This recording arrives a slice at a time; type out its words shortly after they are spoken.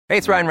Hey,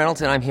 it's Ryan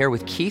Reynolds, and I'm here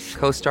with Keith,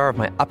 co-star of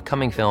my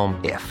upcoming film,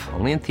 If,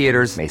 only in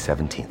theaters May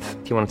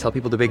 17th. Do you want to tell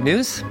people the big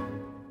news?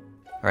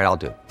 All right, I'll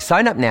do it.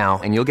 Sign up now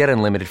and you'll get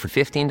unlimited for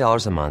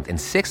 $15 a month and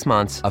 6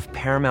 months of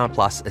Paramount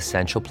Plus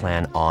Essential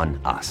Plan on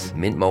us.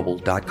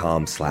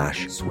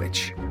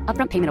 MintMobile.com/switch.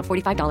 Upfront payment of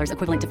 $45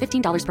 equivalent to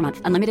 $15 per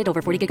month. Unlimited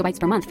over 40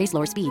 gigabytes per month. Face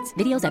lower speeds.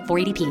 Videos at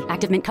 480p.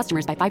 Active Mint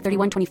customers by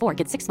 531.24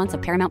 get 6 months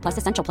of Paramount Plus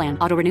Essential Plan.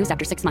 Auto renews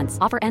after 6 months.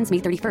 Offer ends May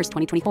 31st,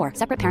 2024.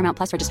 Separate Paramount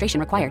Plus registration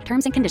required.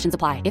 Terms and conditions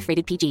apply if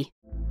rated PG.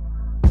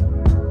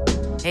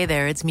 Hey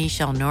there, it's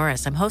Michelle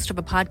Norris. I'm host of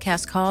a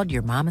podcast called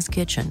Your Mama's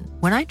Kitchen.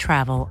 When I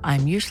travel,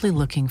 I'm usually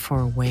looking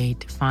for a way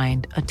to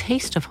find a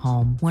taste of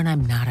home when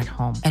I'm not at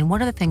home. And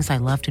one of the things I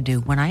love to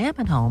do when I am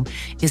at home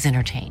is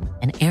entertain.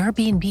 And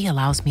Airbnb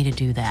allows me to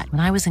do that.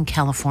 When I was in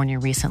California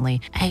recently,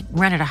 I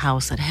rented a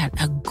house that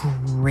had a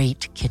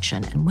great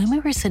kitchen. And when we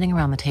were sitting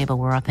around the table,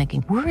 we were all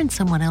thinking, we're in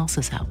someone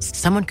else's house.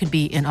 Someone could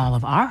be in all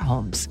of our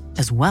homes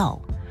as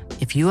well.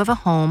 If you have a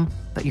home,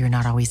 but you're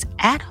not always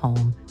at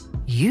home,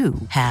 you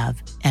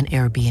have an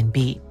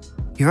Airbnb.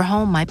 Your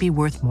home might be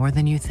worth more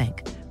than you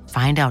think.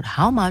 Find out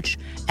how much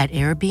at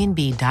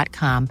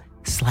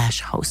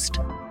airbnb.com/host.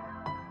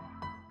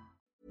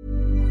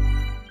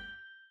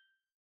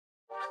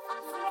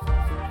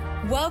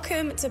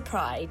 Welcome to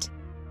Pride.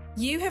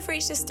 You have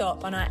reached a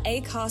stop on our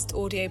Acast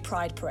Audio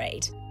Pride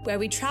Parade, where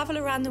we travel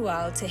around the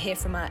world to hear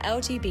from our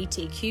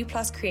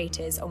LGBTQ+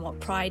 creators on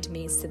what Pride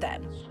means to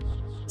them.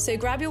 So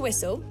grab your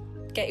whistle,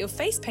 get your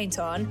face paint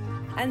on,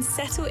 and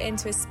settle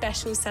into a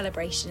special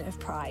celebration of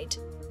Pride.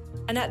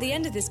 And at the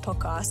end of this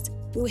podcast,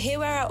 we'll hear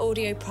where our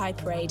audio Pride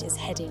Parade is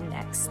heading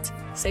next.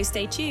 So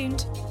stay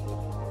tuned.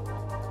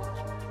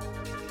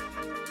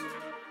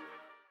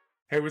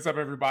 Hey, what's up,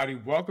 everybody?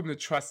 Welcome to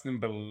Trust and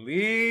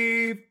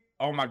Believe.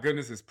 Oh my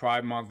goodness, it's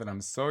Pride Month, and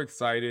I'm so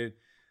excited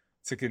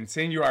to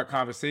continue our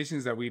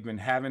conversations that we've been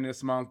having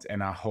this month.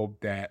 And I hope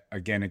that,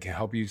 again, it can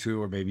help you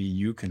too, or maybe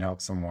you can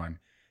help someone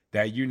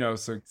that you know.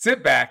 So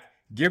sit back,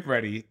 get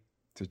ready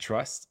to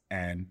trust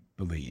and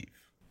believe.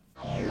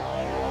 Somebody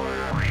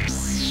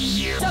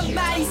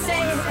say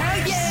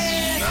hell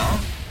yeah!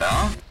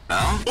 No.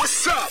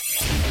 What's up?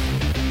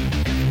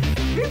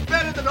 He's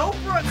better than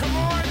Oprah. Come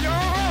on,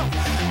 y'all.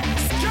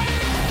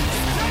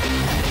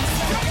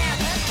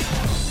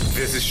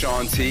 This is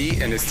Sean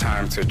T, and it's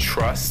time to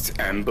trust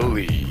and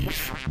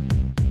believe.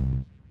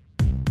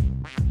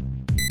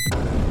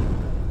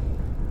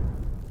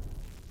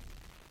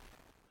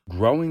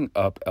 Growing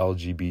up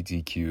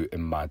LGBTQ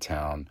in my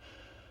town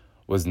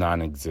was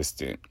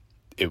non-existent.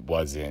 It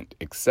wasn't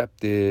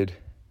accepted.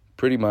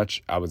 Pretty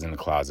much, I was in the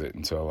closet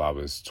until I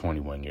was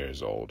 21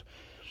 years old.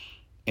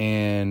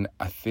 And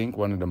I think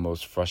one of the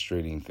most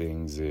frustrating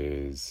things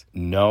is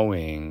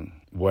knowing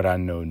what I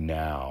know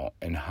now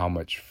and how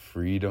much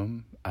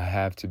freedom I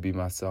have to be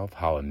myself,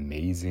 how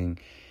amazing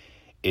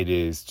it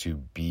is to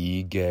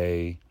be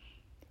gay,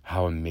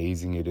 how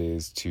amazing it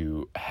is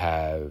to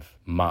have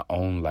my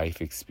own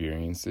life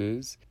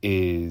experiences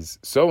is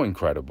so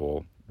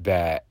incredible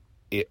that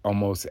it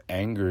almost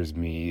angers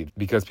me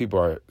because people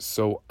are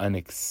so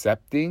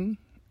unaccepting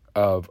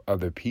of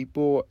other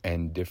people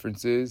and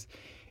differences.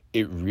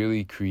 It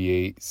really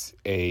creates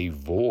a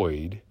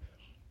void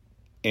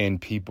in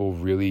people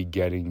really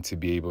getting to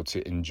be able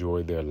to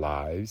enjoy their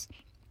lives.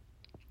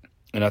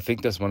 And I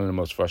think that's one of the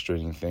most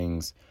frustrating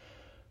things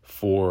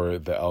for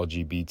the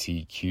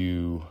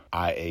LGBTQIA+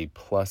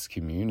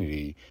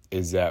 community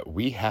is that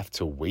we have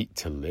to wait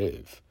to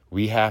live.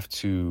 We have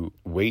to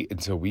wait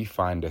until we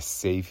find a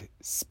safe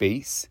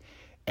space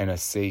and a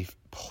safe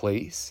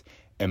place.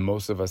 And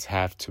most of us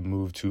have to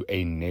move to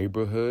a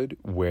neighborhood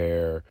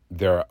where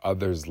there are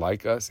others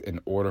like us in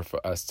order for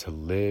us to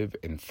live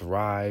and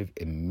thrive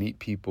and meet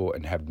people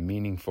and have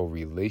meaningful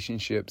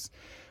relationships.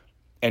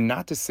 And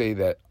not to say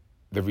that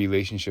the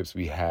relationships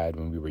we had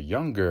when we were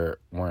younger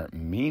weren't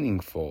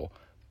meaningful,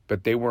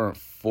 but they weren't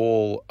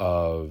full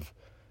of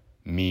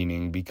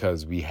meaning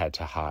because we had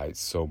to hide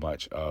so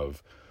much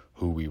of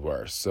who we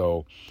were.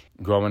 So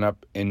growing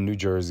up in New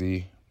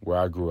Jersey, where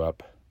I grew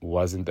up,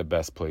 wasn't the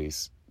best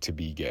place to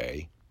be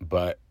gay.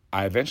 But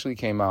I eventually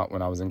came out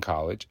when I was in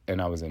college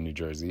and I was in New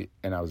Jersey,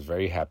 and I was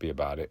very happy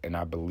about it. And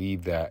I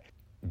believe that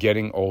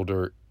getting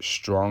older,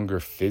 stronger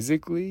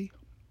physically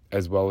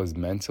as well as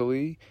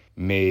mentally,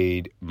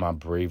 made my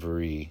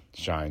bravery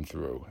shine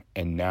through.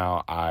 And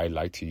now I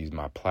like to use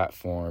my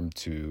platform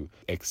to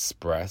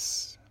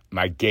express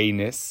my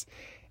gayness,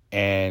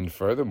 and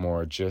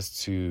furthermore,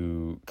 just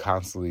to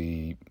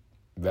constantly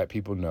let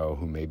people know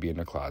who may be in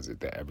the closet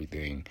that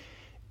everything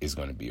is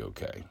going to be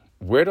okay.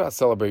 Where do I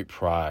celebrate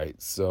Pride?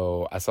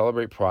 So I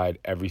celebrate Pride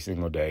every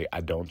single day. I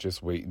don't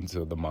just wait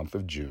until the month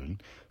of June,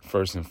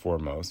 first and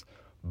foremost,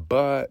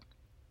 but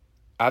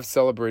I've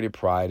celebrated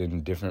Pride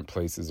in different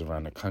places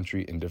around the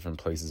country, in different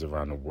places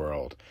around the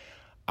world.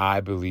 I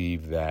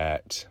believe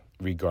that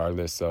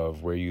regardless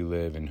of where you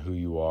live and who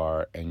you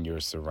are and your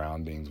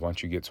surroundings,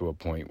 once you get to a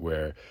point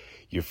where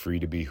you're free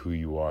to be who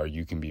you are,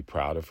 you can be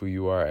proud of who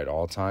you are at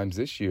all times.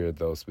 This year,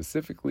 though,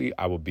 specifically,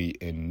 I will be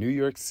in New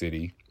York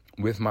City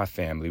with my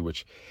family,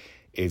 which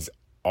is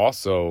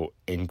also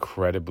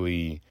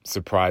incredibly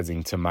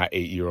surprising to my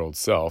 8-year-old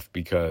self,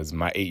 because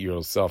my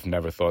 8-year-old self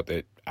never thought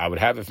that I would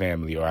have a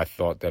family, or I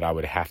thought that I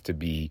would have to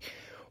be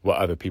what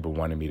other people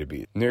wanted me to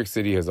be. New York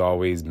City has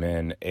always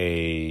been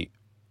a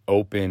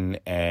open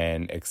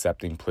and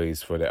accepting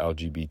place for the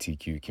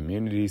LGBTQ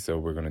community, so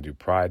we're going to do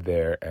Pride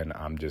there, and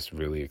I'm just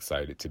really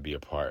excited to be a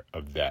part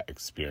of that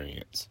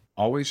experience.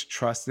 Always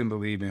trust and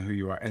believe in who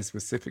you are, and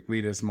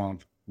specifically this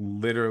month,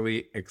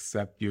 literally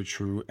accept your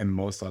true and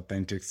most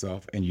authentic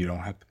self, and you don't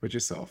have to put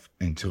yourself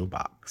into a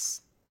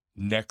box.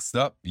 Next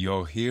up,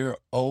 you'll hear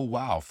Oh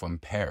Wow from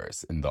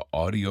Paris in the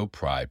Audio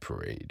Pride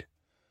Parade.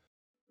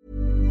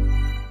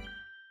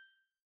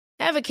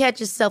 Ever catch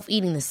yourself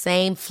eating the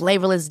same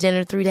flavorless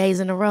dinner 3 days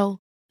in a row?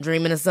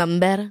 Dreaming of something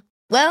better?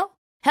 Well,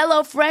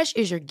 HelloFresh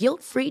is your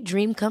guilt-free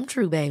dream come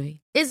true, baby.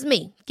 It's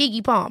me,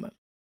 Keke Palmer.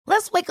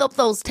 Let's wake up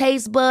those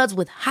taste buds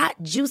with hot,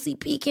 juicy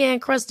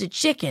pecan-crusted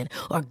chicken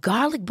or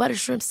garlic butter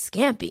shrimp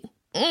scampi.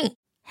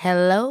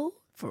 Hello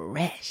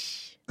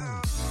Fresh.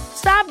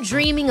 Stop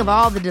dreaming of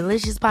all the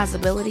delicious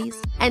possibilities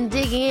and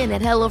dig in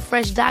at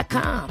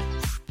HelloFresh.com.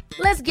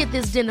 Let's get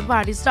this dinner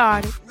party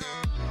started.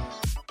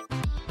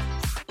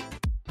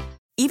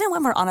 Even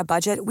when we're on a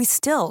budget, we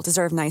still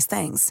deserve nice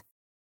things.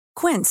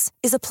 Quince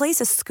is a place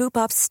to scoop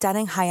up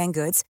stunning high-end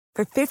goods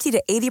for 50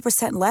 to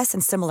 80% less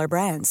than similar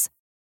brands.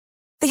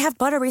 They have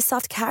buttery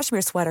soft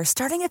cashmere sweaters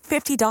starting at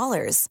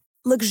 $50,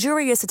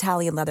 luxurious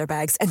Italian leather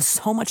bags, and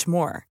so much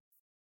more.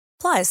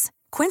 Plus,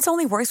 Quince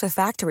only works with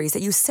factories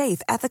that use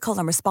safe, ethical,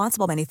 and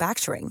responsible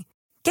manufacturing.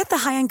 Get the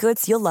high-end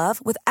goods you'll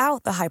love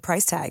without the high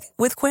price tag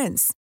with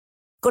Quince.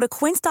 Go to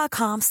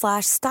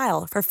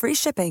quince.com/style for free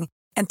shipping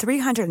and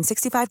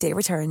 365-day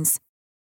returns.